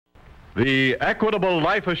The Equitable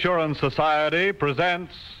Life Assurance Society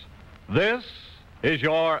presents This is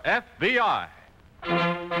Your FBI.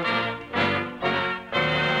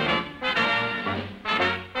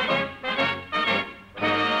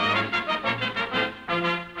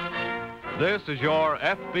 This is Your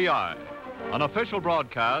FBI, an official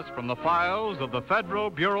broadcast from the files of the Federal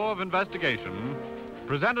Bureau of Investigation,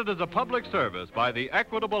 presented as a public service by the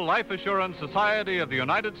Equitable Life Assurance Society of the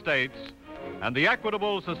United States and the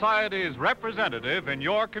Equitable Society's representative in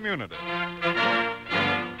your community.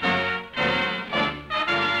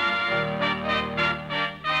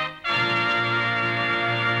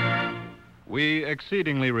 We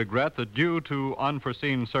exceedingly regret that due to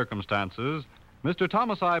unforeseen circumstances, Mr.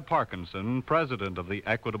 Thomas I. Parkinson, President of the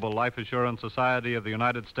Equitable Life Assurance Society of the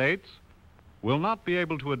United States, will not be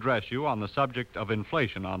able to address you on the subject of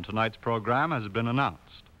inflation on tonight's program as has been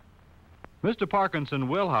announced. Mr. Parkinson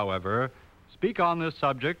will, however, speak on this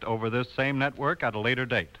subject over this same network at a later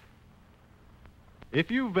date.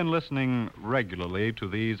 If you've been listening regularly to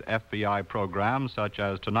these FBI programs, such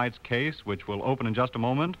as tonight's case, which will open in just a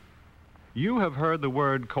moment, you have heard the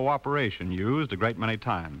word cooperation used a great many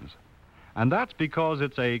times. And that's because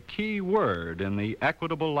it's a key word in the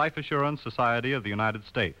Equitable Life Assurance Society of the United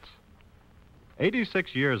States.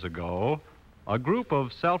 86 years ago, a group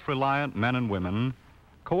of self-reliant men and women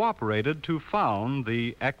cooperated to found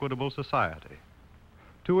the Equitable Society,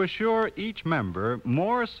 to assure each member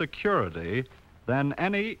more security than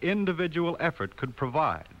any individual effort could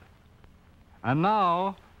provide. And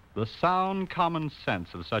now, the sound common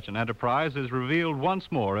sense of such an enterprise is revealed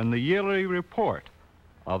once more in the yearly report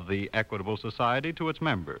of the Equitable Society to its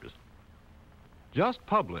members. Just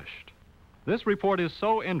published, this report is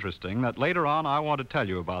so interesting that later on I want to tell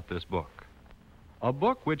you about this book. A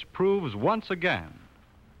book which proves once again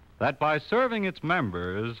that by serving its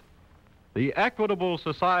members, the Equitable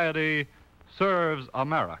Society serves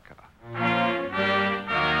America.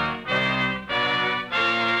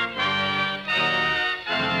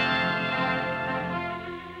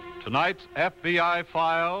 Tonight's FBI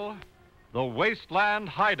file, the Wasteland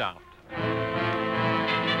Hideout.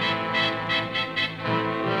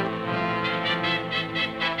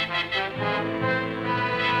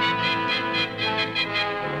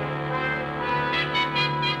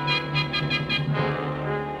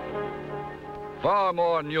 Far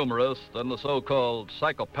more numerous than the so-called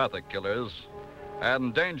psychopathic killers,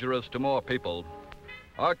 and dangerous to more people,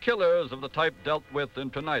 are killers of the type dealt with in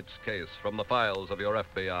tonight's case from the files of your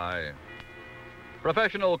FBI.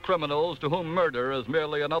 Professional criminals to whom murder is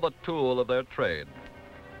merely another tool of their trade,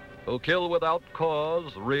 who kill without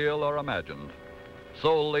cause, real or imagined,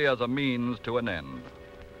 solely as a means to an end.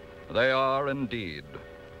 They are, indeed,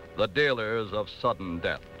 the dealers of sudden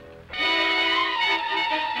death.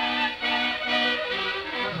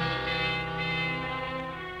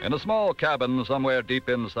 In a small cabin somewhere deep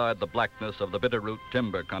inside the blackness of the Bitterroot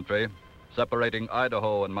timber country, separating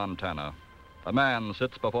Idaho and Montana, a man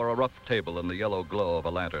sits before a rough table in the yellow glow of a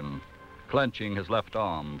lantern, clenching his left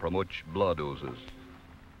arm from which blood oozes.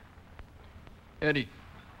 Eddie.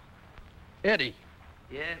 Eddie.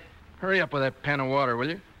 Yes? Hurry up with that pan of water, will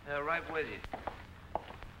you? Right with you.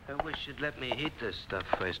 I wish you'd let me heat this stuff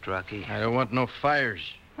first, Rocky. I don't want no fires.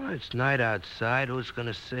 Well, it's night outside. Who's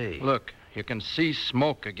gonna see? Look, you can see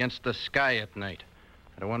smoke against the sky at night.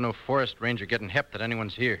 I don't want no forest ranger getting hep that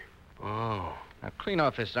anyone's here. Oh. Now clean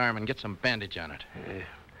off this arm and get some bandage on it.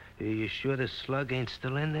 Are you sure the slug ain't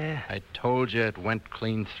still in there? I told you it went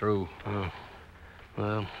clean through. Oh.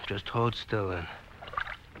 Well, just hold still then.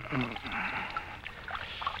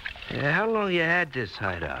 How long you had this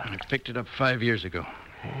hideout? I picked it up 5 years ago.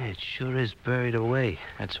 It sure is buried away.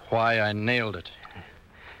 That's why I nailed it.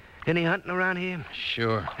 Any hunting around here?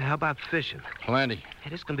 Sure. How about fishing? Plenty.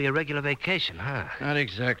 Hey, this can be a regular vacation, huh? Not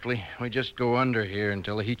exactly. We just go under here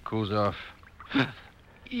until the heat cools off.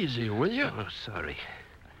 Easy, will you? Oh, sorry.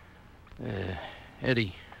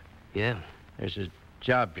 Eddie. Yeah? There's a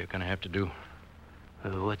job you're gonna have to do.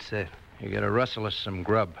 What's that? You gotta rustle us some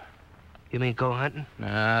grub. You mean go hunting?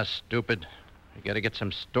 Nah, stupid. You gotta get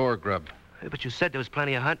some store grub. Hey, but you said there was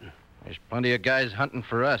plenty of hunting. There's plenty of guys hunting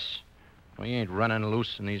for us. We ain't running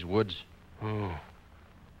loose in these woods. Oh.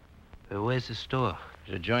 Where's the store?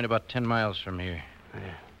 There's a joint about 10 miles from here.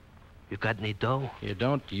 You got any dough? You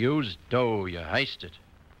don't use dough, you heist it.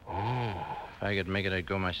 Oh. If I could make it, I'd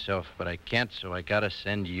go myself, but I can't, so I gotta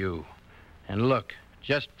send you. And look,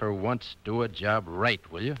 just for once, do a job right,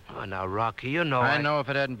 will you? Oh, now, Rocky, you know I know if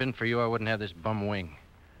it hadn't been for you, I wouldn't have this bum wing.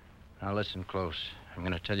 Now, listen close. I'm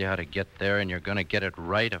going to tell you how to get there, and you're going to get it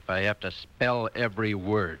right if I have to spell every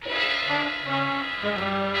word.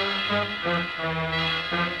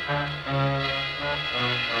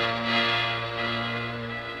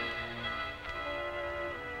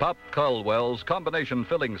 Pop Culwell's combination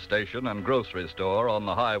filling station and grocery store on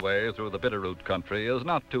the highway through the Bitterroot country is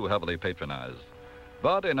not too heavily patronized,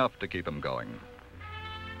 but enough to keep him going.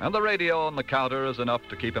 And the radio on the counter is enough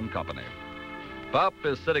to keep him company. Pop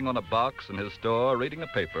is sitting on a box in his store reading a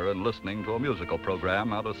paper and listening to a musical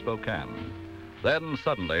program out of Spokane. Then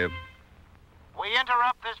suddenly... We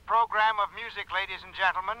interrupt this program of music, ladies and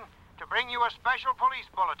gentlemen, to bring you a special police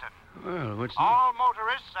bulletin. Well, what's All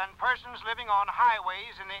motorists and persons living on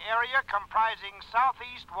highways in the area comprising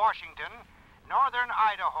southeast Washington, northern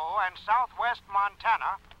Idaho, and southwest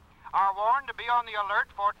Montana are warned to be on the alert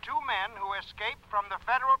for 2 men who escaped from the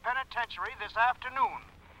federal penitentiary this afternoon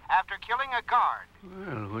after killing a guard.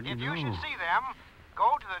 Well, what do you If know? you should see them,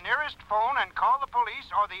 go to the nearest phone and call the police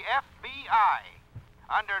or the FBI.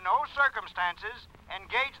 Under no circumstances,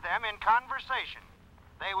 engage them in conversation.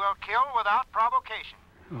 They will kill without provocation.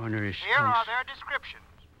 Oh, no, it's Here are their descriptions.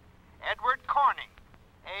 Edward Corning,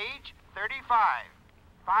 age 35,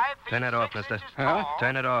 5 feet Turn it 6 off, mister. inches Huh? tall,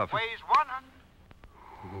 Turn it off. weighs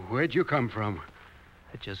 100... Where'd you come from?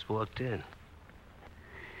 I just walked in.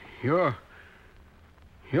 You're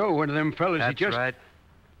one of them fellas That's that just... right.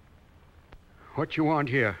 What you want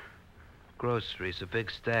here? Groceries, a big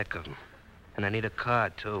stack of them. And I need a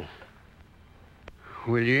car, too.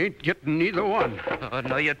 Well, you ain't getting neither one. Oh,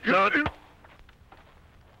 no, you don't.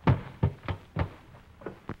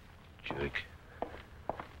 Jerk.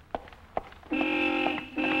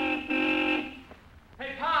 Hey,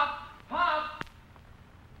 Pop! Pop!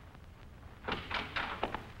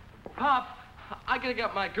 Pop, I gotta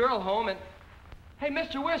get my girl home and... Hey,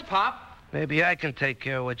 mister, where's Pop? Maybe I can take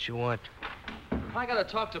care of what you want. I gotta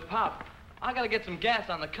talk to Pop. I gotta get some gas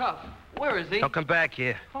on the cuff. Where is he? Don't come back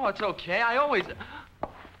here. Oh, it's okay. I always...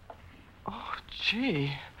 Oh,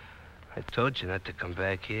 gee. I told you not to come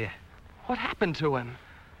back here. What happened to him?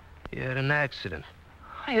 He had an accident.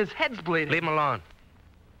 His head's bleeding. Leave him alone.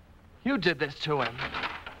 You did this to him.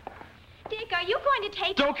 Dick, are you going to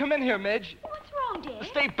take... Don't come in here, Midge. What's wrong, Dick?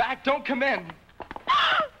 Stay back. Don't come in.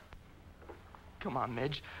 Come on,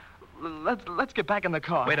 Midge. Let's get back in the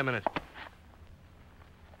car. Wait a minute.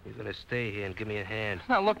 You're gonna stay here and give me a hand.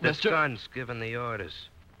 Now, look, The mister... son's giving the orders.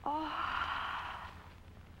 Oh,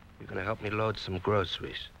 You're gonna help me load some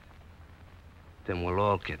groceries. Then we'll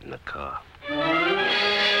all get in the car.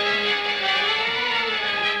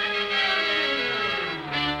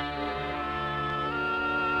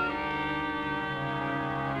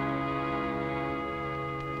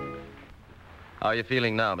 How are you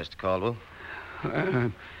feeling now, Mr. Caldwell?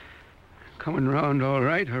 Coming round all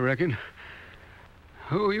right, I reckon.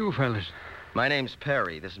 Who are you fellas? My name's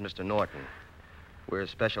Perry. This is Mr. Norton. We're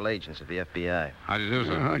special agents of the FBI. How do you do,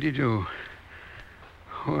 sir? How do you do?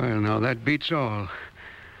 Well, now, that beats all.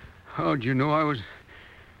 How'd you know I was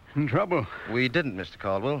in trouble? We didn't, Mr.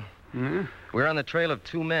 Caldwell. Huh? We're on the trail of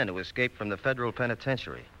 2 men who escaped from the federal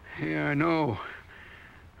penitentiary. Yeah, I know.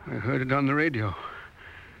 I heard it on the radio.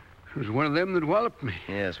 It was one of them that walloped me.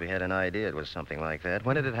 Yes, we had an idea it was something like that.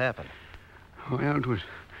 When did it happen? Well, it was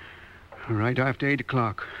right after 8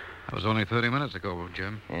 o'clock. That was only 30 minutes ago,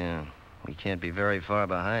 Jim. Yeah. We can't be very far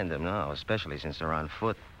behind them now, especially since they're on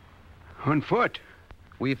foot. On foot?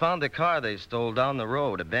 We found the car they stole down the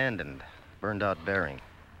road, abandoned, burned out bearing.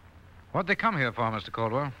 What'd they come here for, Mr.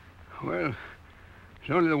 Caldwell? Well,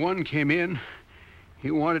 there's only the one came in.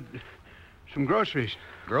 He wanted some groceries.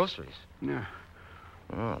 Groceries? Yeah.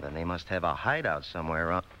 Oh, then they must have a hideout somewhere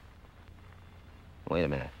around... Wait a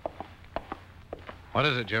minute. What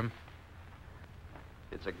is it, Jim?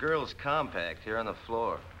 It's a girl's compact here on the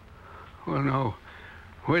floor. Well, no.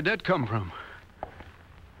 Where'd that come from?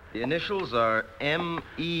 The initials are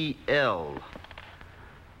M-E-L.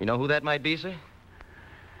 You know who that might be, sir?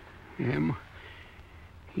 M-E-L.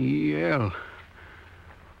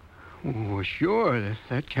 Oh, sure.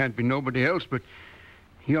 That can't be nobody else but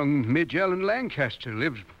young Midge Ellen Lancaster.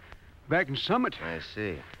 Lives back in Summit. I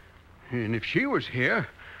see. And if she was here,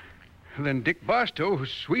 then Dick Barstow,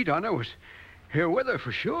 who's sweet on her, was here with her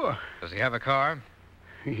for sure. Does he have a car?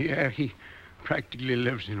 Yeah, he practically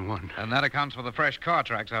lives in one. And that accounts for the fresh car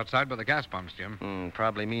tracks outside by the gas pumps, Jim.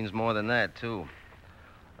 Probably means more than that, too.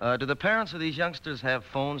 Do the parents of these youngsters have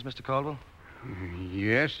phones, Mr. Caldwell?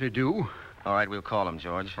 Yes, they do. All right, we'll call them,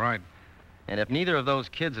 George. Right. And if neither of those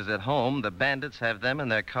kids is at home, the bandits have them in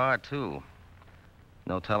their car, too.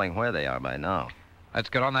 No telling where they are by now. Let's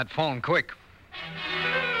get on that phone quick.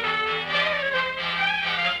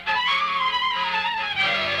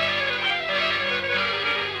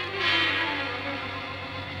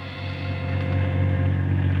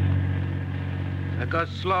 I got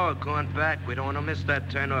slower going back. We don't want to miss that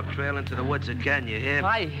turn-off trail into the woods again, you hear?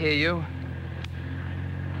 I hear you.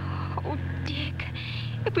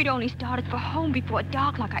 If we'd only started for home before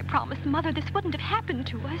dark like I promised Mother, this wouldn't have happened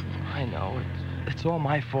to us. I know. It's all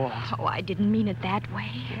my fault. Oh, I didn't mean it that way.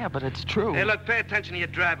 Yeah, but it's true. Hey, look, pay attention to your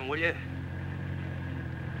driving, will you?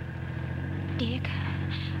 Dick,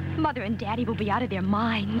 Mother and Daddy will be out of their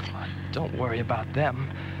minds. Don't worry about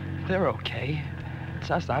them. They're okay.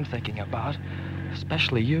 It's us I'm thinking about.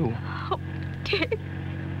 Especially you. Oh, Dick.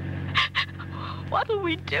 What'll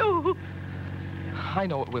we do? I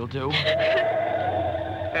know what we'll do.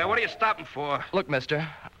 Hey, what are you stopping for? Look, mister,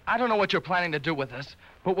 I don't know what you're planning to do with us,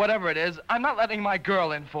 but whatever it is, I'm not letting my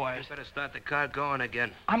girl in for it. You better start the car going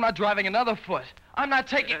again. I'm not driving another foot. I'm not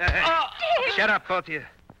taking... Hey. Shut up, both of you.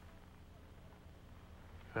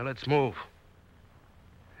 Now, let's move.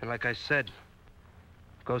 And like I said,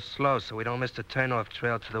 go slow so we don't miss the turnoff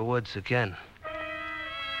trail to the woods again.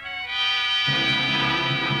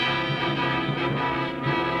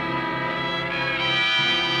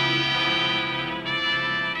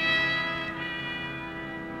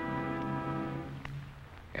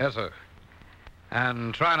 Yes, sir.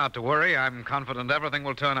 And try not to worry. I'm confident everything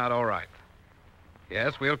will turn out all right.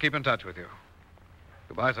 Yes, we'll keep in touch with you.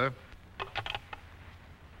 Goodbye, sir.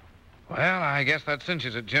 Well, I guess that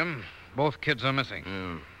cinches it, Jim. Both kids are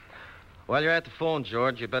missing. While you're at the phone,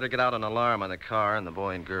 George, you better get out an alarm on the car and the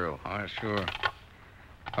boy and girl. Oh, sure.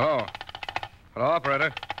 Hello. Hello,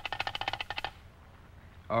 operator.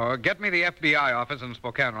 Oh, get me the FBI office in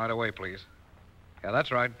Spokane right away, please. Yeah, that's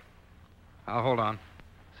right. I'll hold on.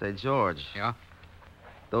 Say, George. Yeah?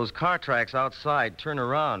 Those car tracks outside turn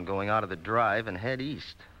around going out of the drive and head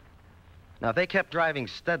east. Now, if they kept driving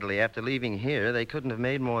steadily after leaving here, they couldn't have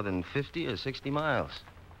made more than 50 or 60 miles.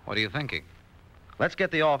 What are you thinking? Let's get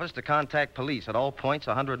the office to contact police at all points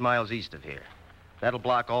 100 miles east of here. That'll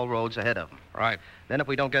block all roads ahead of them. Right. Then if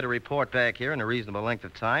we don't get a report back here in a reasonable length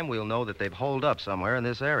of time, we'll know that they've holed up somewhere in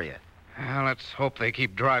this area. Well, let's hope they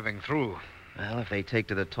keep driving through. Well, if they take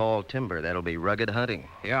to the tall timber, that'll be rugged hunting.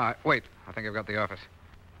 Yeah, wait. I think I've got the office.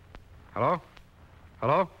 Hello?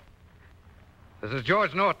 Hello? This is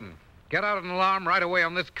George Norton. Get out an alarm right away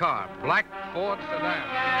on this car. Black Ford sedan.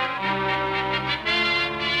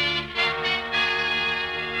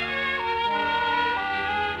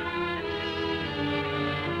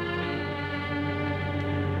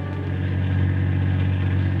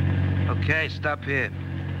 Okay, stop here.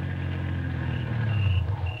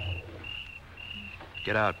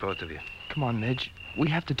 Get out, both of you. Come on, Midge. We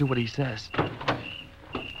have to do what he says.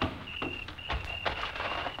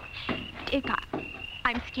 Dick,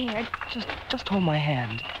 I'm scared. Just hold my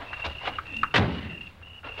hand.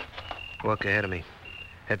 Walk ahead of me.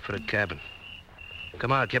 Head for the cabin.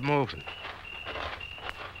 Come on, get moving.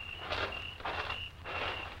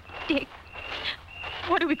 Dick,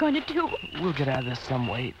 what are we going to do? We'll get out of this some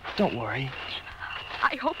way. Don't worry.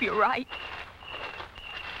 I hope you're right.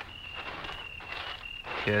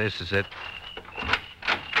 Yeah, this is it.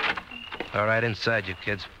 All right, inside you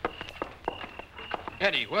kids.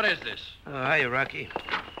 Eddie, what is this? Oh, hiya, Rocky.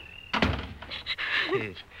 Hey,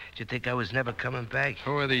 did you think I was never coming back?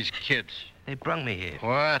 Who are these kids? They brung me here.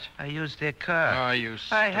 What? I used their car. Oh, you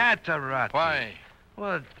I had to, Rocky. Why?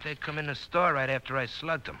 Well, they come in the store right after I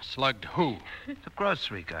slugged them. Slugged who? The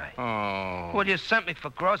grocery guy. Oh. Well, you sent me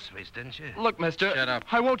for groceries, didn't you? Look, mister. Shut up.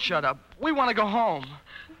 I won't shut up. We want to go home.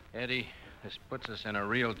 Eddie, this puts us in a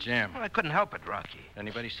real jam. Well, I couldn't help it, Rocky.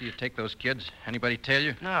 Anybody see you take those kids? Anybody tell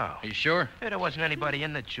you? No. Are you sure? Hey, there wasn't anybody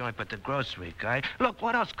in the joint but the grocery guy. Look,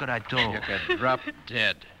 what else could I do? You could drop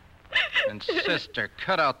dead. And, sister,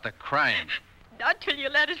 cut out the crying. Not till you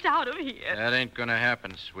let us out of here. That ain't gonna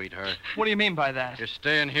happen, sweetheart. What do you mean by that? You're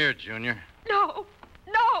staying here, Junior. No.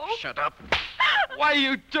 No. Shut up. Why,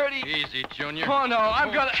 you dirty... Easy, Junior. Oh, no,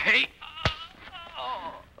 I'm gonna... Hey.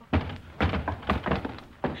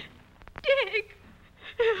 Dick.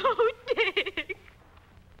 Oh, Dick.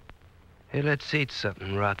 Hey, let's eat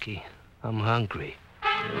something, Rocky. I'm hungry.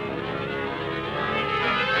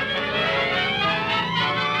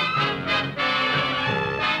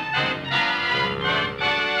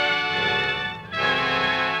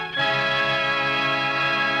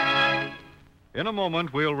 In a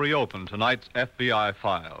moment, we'll reopen tonight's FBI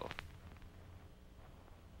file.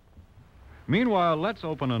 Meanwhile, let's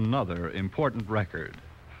open another important record.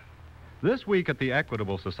 This week at the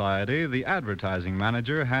Equitable Society, the advertising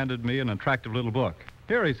manager handed me an attractive little book.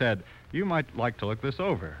 Here, he said, you might like to look this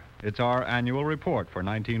over. It's our annual report for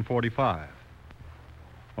 1945.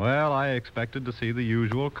 Well, I expected to see the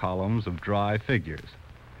usual columns of dry figures.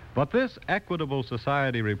 But this Equitable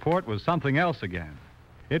Society report was something else again.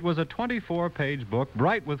 It was a 24-page book,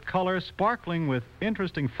 bright with color, sparkling with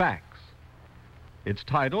interesting facts. Its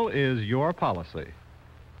title is Your Policy.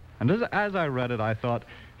 And as I read it, I thought,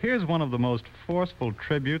 here's one of the most forceful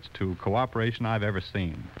tributes to cooperation I've ever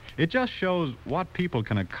seen. It just shows what people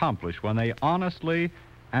can accomplish when they honestly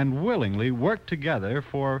and willingly work together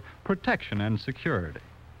for protection and security.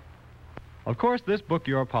 Of course, this book,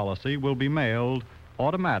 Your Policy, will be mailed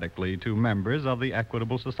automatically to members of the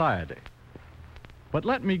Equitable Society. But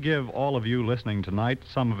let me give all of you listening tonight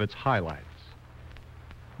some of its highlights.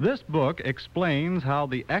 This book explains how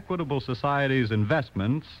the Equitable Society's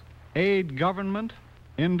investments aid government,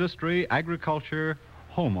 industry, agriculture,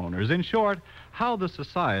 homeowners. In short, how the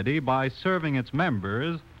society, by serving its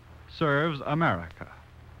members, serves America.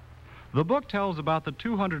 The book tells about the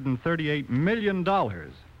 $238 million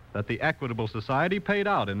that the Equitable Society paid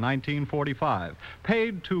out in 1945,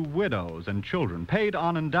 paid to widows and children, paid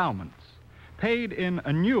on endowments, paid in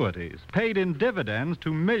annuities, paid in dividends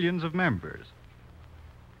to millions of members.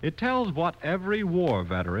 It tells what every war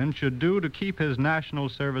veteran should do to keep his National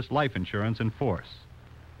Service life insurance in force.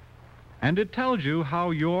 And it tells you how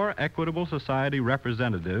your Equitable Society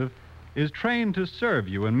representative is trained to serve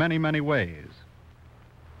you in many, many ways.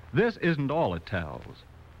 This isn't all it tells,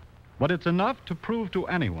 but it's enough to prove to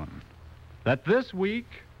anyone that this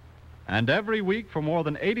week and every week for more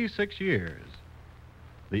than 86 years,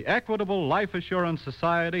 the Equitable Life Assurance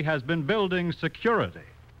Society has been building security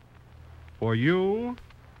for you,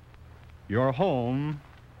 your home,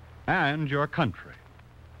 and your country.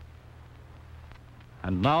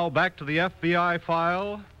 And now back to the FBI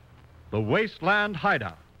file, the Wasteland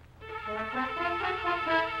Hideout.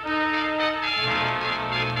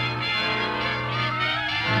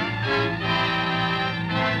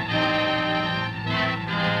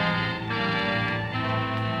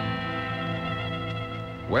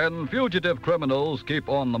 When fugitive criminals keep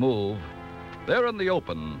on the move, they're in the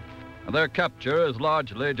open, and their capture is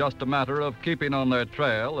largely just a matter of keeping on their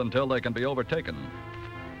trail until they can be overtaken.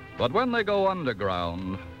 But when they go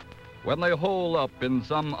underground, when they hole up in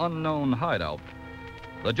some unknown hideout,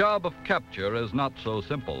 the job of capture is not so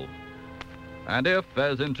simple. And if,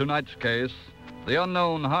 as in tonight's case, the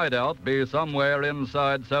unknown hideout be somewhere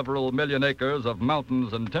inside several million acres of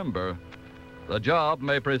mountains and timber, the job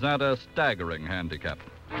may present a staggering handicap.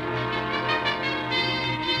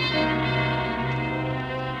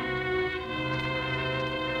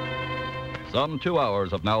 Some 2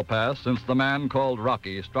 hours have now passed since the man called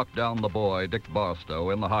Rocky struck down the boy, Dick Barstow,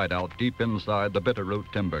 in the hideout deep inside the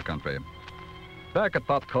Bitterroot timber country. Back at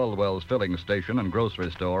Pop Caldwell's filling station and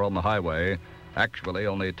grocery store on the highway, actually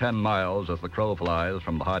only 10 miles as the crow flies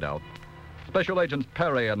from the hideout, Special Agents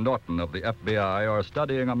Perry and Norton of the FBI are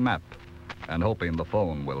studying a map and hoping the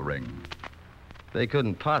phone will ring. They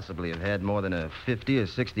couldn't possibly have had more than a 50 or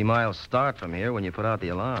 60-mile start from here when you put out the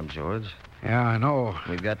alarm, George. Yeah, I know.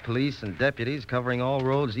 We've got police and deputies covering all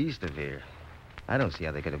roads east of here. I don't see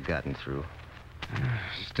how they could have gotten through.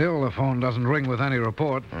 Still, the phone doesn't ring with any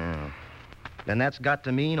report. Then that's got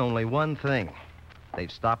to mean only one thing.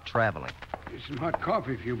 They've stopped traveling. Here's some hot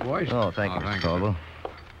coffee for you boys. Oh, thank you, Mr. Caldwell.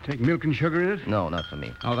 Take milk and sugar in it? No, not for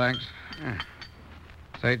me. Oh, thanks. Yeah.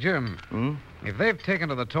 Say, Jim, if they've taken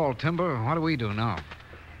to the tall timber, what do we do now?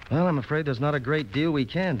 Well, I'm afraid there's not a great deal we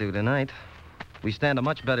can do tonight. We stand a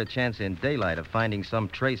much better chance in daylight of finding some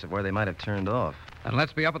trace of where they might have turned off. Then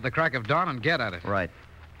let's be up at the crack of dawn and get at it. Right.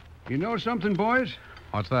 You know something, boys?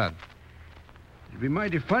 What's that? It'd be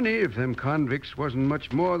mighty funny if them convicts wasn't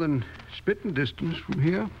much more than spitting distance from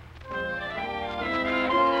here.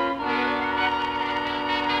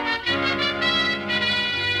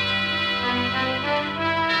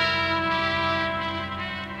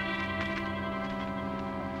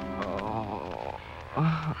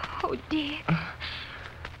 Oh, Dick.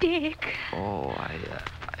 Dick. Oh,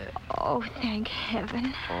 Oh, thank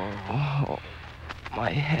heaven. Oh, my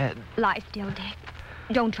head. Lie still, Dick.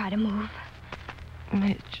 Don't try to move.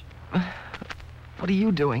 Mitch, what are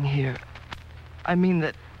you doing here? I mean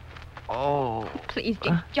that... Oh. Please,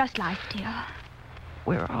 Dick, just lie still.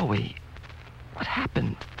 Where are we? What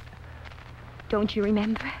happened? Don't you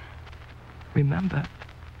remember? Remember?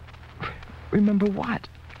 Remember what?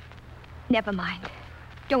 Never mind.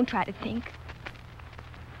 Don't try to think.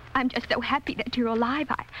 I'm just so happy that you're alive.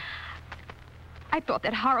 I thought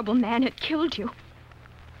that horrible man had killed you.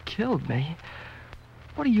 Killed me?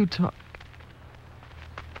 What are you talking...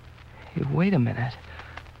 Hey, wait a minute.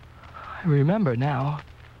 I remember now.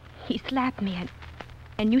 He slapped me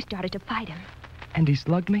and you started to fight him. And he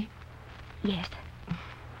slugged me? Yes.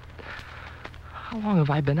 How long have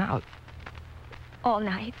I been out? All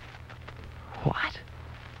night. What?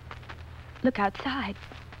 Look outside.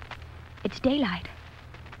 It's daylight.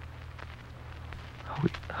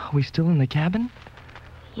 Are we still in the cabin?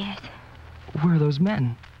 Yes. Where are those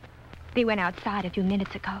men? They went outside a few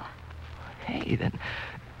minutes ago. Hey,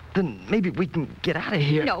 then maybe we can get out of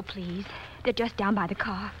here. No, please. They're just down by the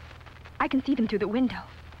car. I can see them through the window.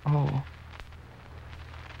 Oh.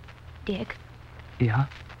 Dick, Yeah?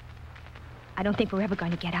 I don't think we're ever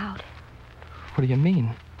going to get out. What do you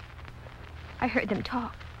mean? I heard them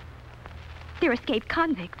talk. They're escaped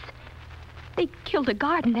convicts. They killed a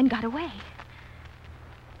guard and then got away.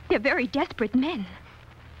 They're very desperate men.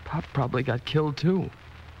 Pop probably got killed, too.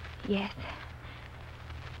 Yes.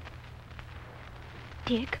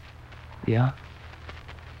 Dick, Yeah?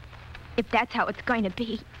 if that's how it's going to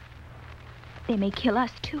be, they may kill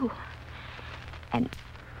us, too. And,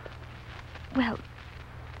 well,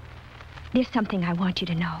 there's something I want you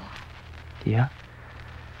to know. Yeah?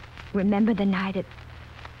 Remember the night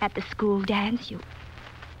at the school dance?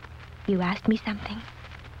 You asked me something?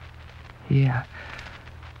 Yeah.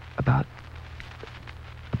 About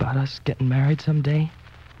us getting married someday?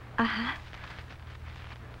 Uh-huh.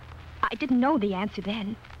 I didn't know the answer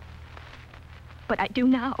then. But I do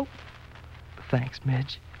now. Thanks,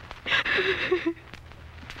 Midge.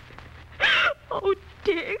 Oh,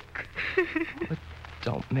 Dick. But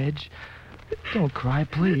don't, Midge. Don't cry,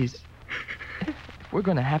 please. If we're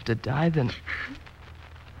going to have to die, then...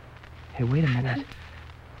 Hey, wait a minute.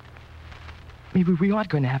 Maybe we aren't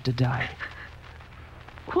going to have to die.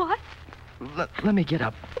 What? Let me get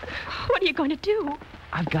up. What are you going to do?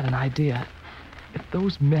 I've got an idea. If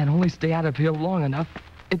those men only stay out of here long enough,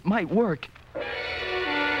 it might work.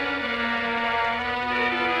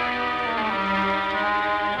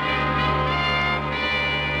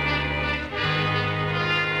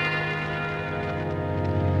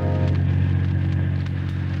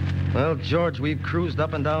 Well, George, we've cruised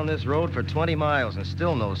up and down this road for 20 miles and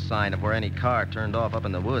still no sign of where any car turned off up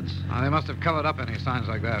in the woods. They must have covered up any signs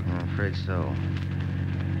like that. I'm afraid so.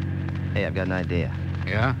 Hey, I've got an idea.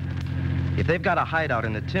 Yeah? If they've got a hideout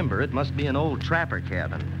in the timber, it must be an old trapper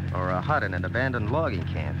cabin or a hut in an abandoned logging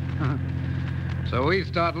camp. So we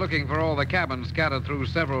start looking for all the cabins scattered through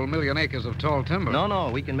several million acres of tall timber. No,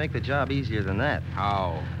 we can make the job easier than that.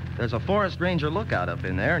 How? There's a forest ranger lookout up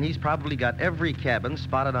in there, and he's probably got every cabin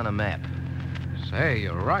spotted on a map. Say,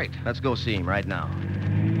 you're right. Let's go see him right now.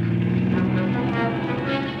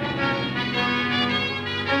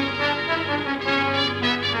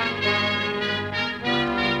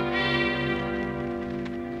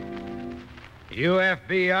 You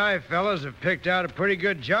FBI fellas have picked out a pretty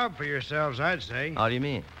good job for yourselves, I'd say. How do you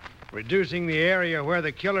mean? Reducing the area where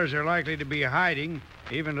the killers are likely to be hiding,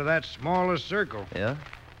 even to that smallest circle. Yeah?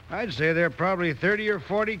 I'd say there are probably 30 or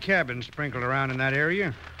 40 cabins sprinkled around in that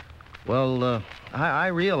area. Well, I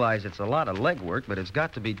realize it's a lot of legwork, but it's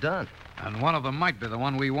got to be done. And one of them might be the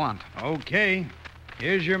one we want. Okay.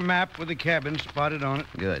 Here's your map with the cabins spotted on it.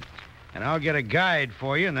 Good. And I'll get a guide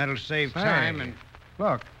for you, and that'll save time. And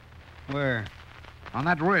look, where? On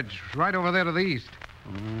that ridge, right over there to the east.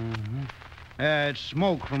 Mm-hmm. It's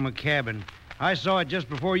smoke from a cabin. I saw it just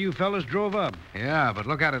before you fellas drove up. Yeah, but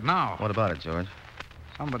look at it now. What about it, George?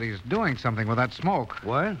 Somebody's doing something with that smoke.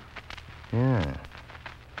 What? Yeah.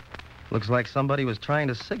 Looks like somebody was trying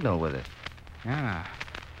to signal with it. Yeah.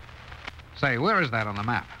 Say, where is that on the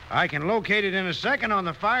map? I can locate it in a second on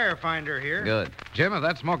the fire finder here. Good. Jim, if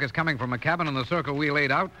that smoke is coming from a cabin in the circle we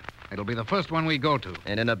laid out, it'll be the first one we go to.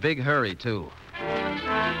 And in a big hurry, too.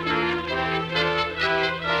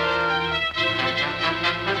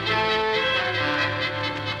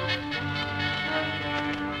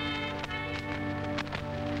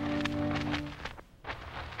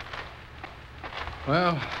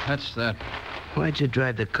 Well, that's that. Why'd you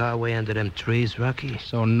drive the car way under them trees, Rocky?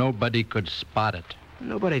 So nobody could spot it.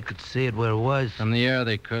 Nobody could see it where it was. From the air,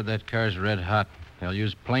 they could. That car's red hot. They'll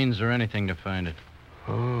use planes or anything to find it.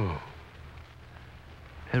 Oh.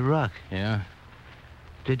 Hey, Rock, Yeah?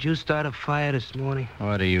 did you start a fire this morning?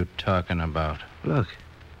 What are you talking about? Look,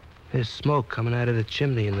 there's smoke coming out of the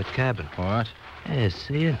chimney in the cabin. What? Yeah,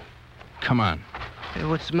 see it? Come on. Hey,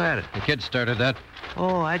 what's the matter? The kid started that.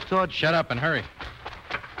 Oh, I thought... Shut up and hurry.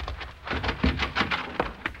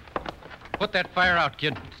 Put that fire out,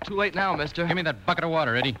 kid. It's too late now, mister. Give me that bucket of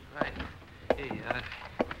water, Eddie. Right. Hey,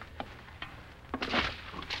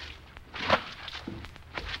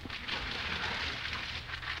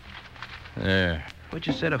 There. What'd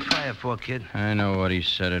you set a fire for, kid? I know what he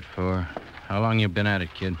set it for. How long you been at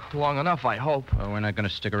it, kid? Long enough, I hope. Well, we're not going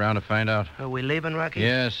to stick around to find out. Are we leaving, Rocky?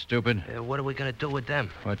 Yeah, stupid. What are we going to do with them?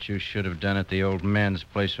 What you should have done at the old man's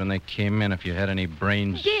place when they came in if you had any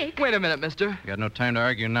brains. Dick! Wait a minute, mister. You got no time to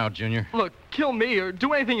argue now, Junior. Look, kill me or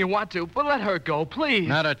do anything you want to, but let her go, please.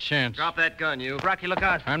 Not a chance. Drop that gun, you. Rocky, look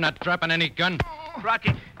out. I'm not dropping any gun.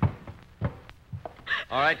 Rocky.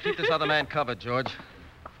 All right, keep this other man covered, George.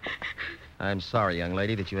 I'm sorry, young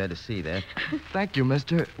lady, that you had to see that. Thank you,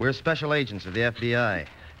 mister. We're special agents of the FBI.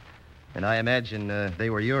 And I imagine they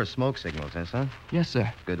were your smoke signals, huh, son? Yes,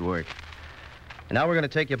 sir. Good work. And now we're going to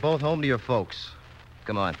take you both home to your folks.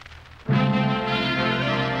 Come on.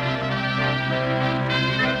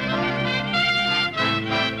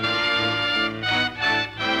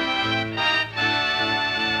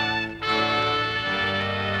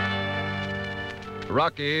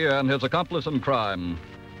 Rocky and his accomplice in crime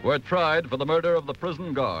were tried for the murder of the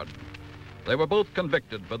prison guard. They were both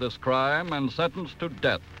convicted for this crime and sentenced to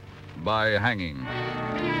death by hanging.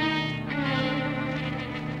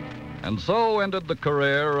 And so ended the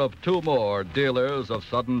career of two more dealers of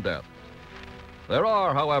sudden death. There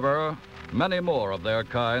are, however, many more of their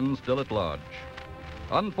kind still at large.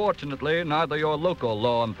 Unfortunately, neither your local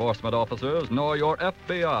law enforcement officers nor your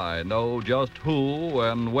FBI know just who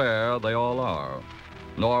and where they all are,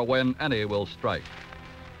 nor when any will strike.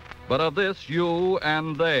 But of this you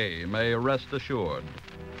and they may rest assured.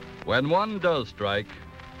 When one does strike,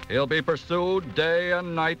 he'll be pursued day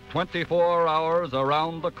and night, 24 hours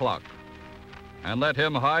around the clock. And let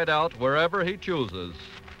him hide out wherever he chooses,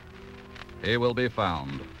 he will be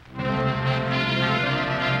found.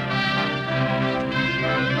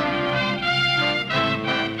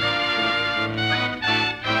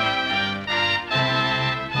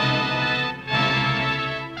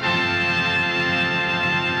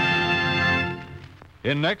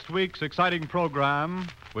 In next week's exciting program,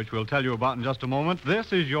 which we'll tell you about in just a moment,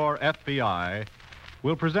 This Is Your FBI,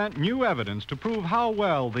 will present new evidence to prove how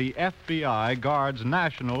well the FBI guards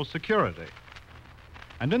national security.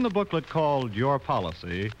 And in the booklet called Your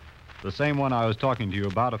Policy, the same one I was talking to you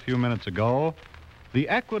about a few minutes ago, the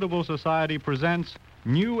Equitable Society presents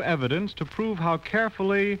new evidence to prove how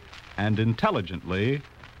carefully and intelligently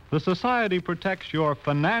the Society protects your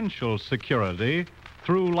financial security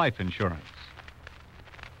through life insurance.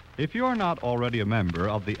 If you're not already a member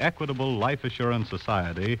of the Equitable Life Assurance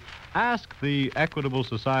Society, ask the Equitable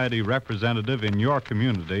Society representative in your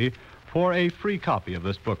community for a free copy of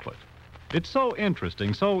this booklet. It's so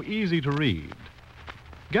interesting, so easy to read.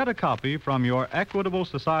 Get a copy from your Equitable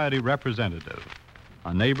Society representative,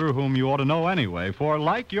 a neighbor whom you ought to know anyway, for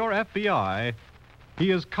like your FBI,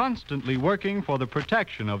 he is constantly working for the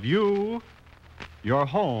protection of you, your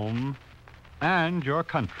home, and your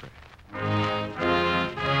country.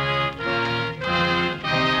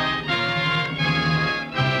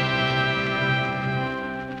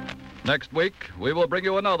 Next week, we will bring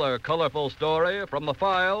you another colorful story from the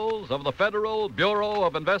files of the Federal Bureau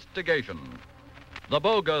of Investigation, The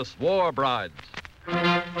Bogus War Brides.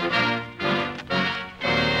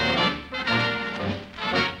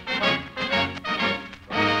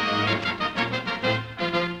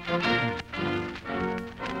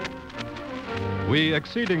 We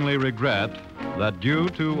exceedingly regret that due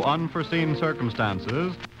to unforeseen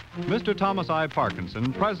circumstances, Mr. Thomas I.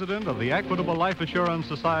 Parkinson, President of the Equitable Life Assurance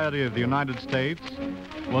Society of the United States,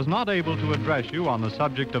 was not able to address you on the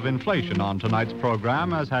subject of inflation on tonight's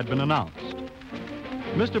program as had been announced.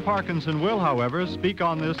 Mr. Parkinson will, however, speak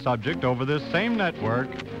on this subject over this same network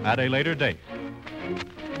at a later date.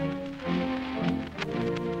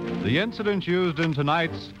 The incidents used in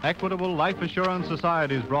tonight's Equitable Life Assurance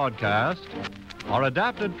Society's broadcast are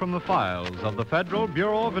adapted from the files of the Federal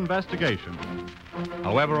Bureau of Investigation.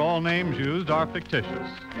 However, all names used are fictitious,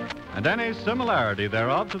 and any similarity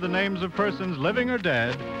thereof to the names of persons living or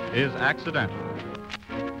dead is accidental.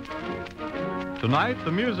 Tonight,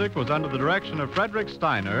 the music was under the direction of Frederick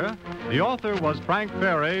Steiner, the author was Frank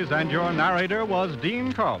Ferries, and your narrator was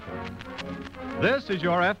Dean Carlton. This Is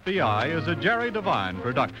Your FBI is a Jerry Devine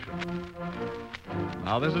production.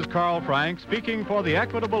 Now, this is Carl Frank speaking for the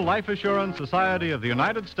Equitable Life Assurance Society of the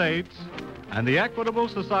United States and the Equitable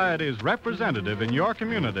Society's representative in your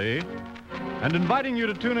community, and inviting you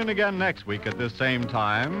to tune in again next week at this same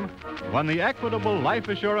time when the Equitable Life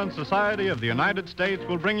Assurance Society of the United States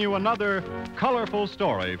will bring you another colorful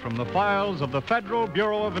story from the files of the Federal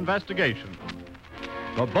Bureau of Investigation,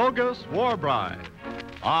 The Bogus War Bride,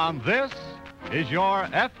 on This Is Your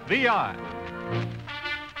FBI.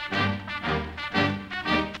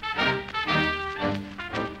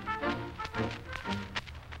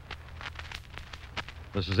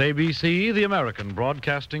 This is ABC, the American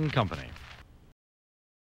Broadcasting Company.